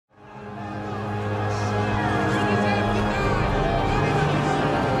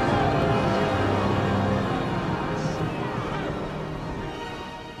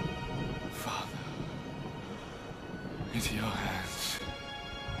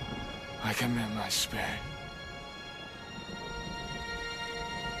I commit my spirit.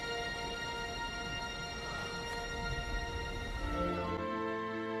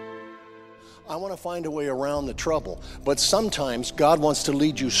 I want to find a way around the trouble, but sometimes God wants to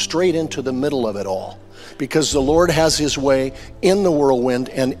lead you straight into the middle of it all, because the Lord has his way in the whirlwind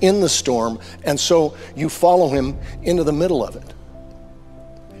and in the storm, and so you follow him into the middle of it.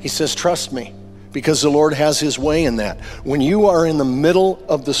 He says, trust me, because the Lord has his way in that. When you are in the middle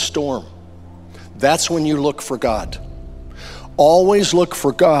of the storm, that's when you look for God. Always look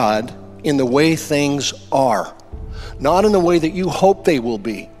for God in the way things are, not in the way that you hope they will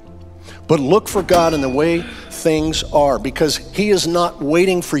be. But look for God in the way things are, because he is not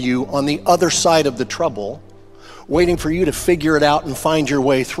waiting for you on the other side of the trouble, waiting for you to figure it out and find your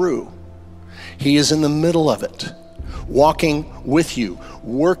way through. He is in the middle of it, walking with you,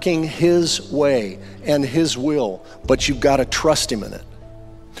 working his way and his will, but you've got to trust him in it.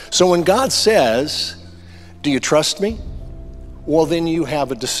 So when God says, do you trust me? Well, then you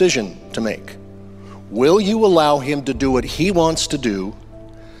have a decision to make. Will you allow him to do what he wants to do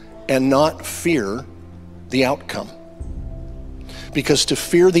and not fear the outcome? Because to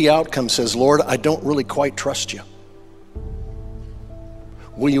fear the outcome says, Lord, I don't really quite trust you.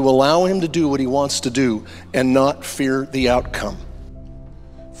 Will you allow him to do what he wants to do and not fear the outcome?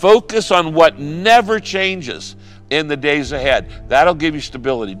 Focus on what never changes in the days ahead. That'll give you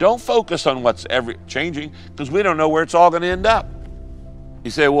stability. Don't focus on what's ever changing, because we don't know where it's all going to end up.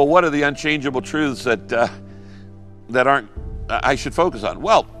 You say, well, what are the unchangeable truths that aren't I should focus on?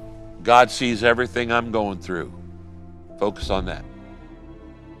 Well, God sees everything I'm going through. Focus on that.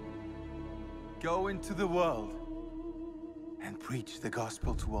 Go into the world and preach the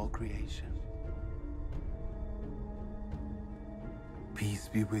gospel to all creation. Peace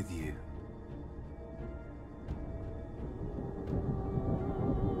be with you.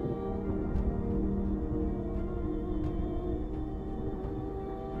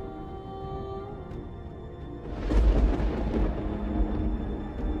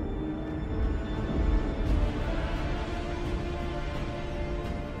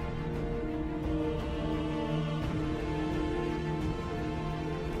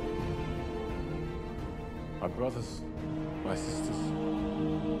 My brothers, my sisters,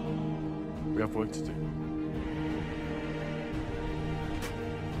 we have work to do.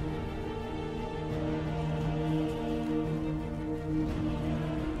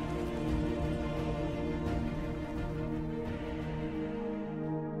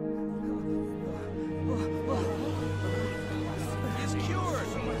 He's cured!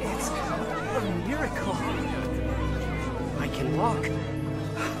 It's a miracle. I can walk.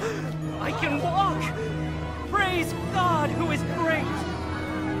 I can walk! Praise God, who is great!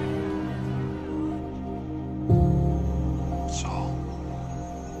 Saul,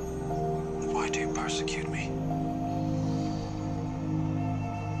 why do you persecute me?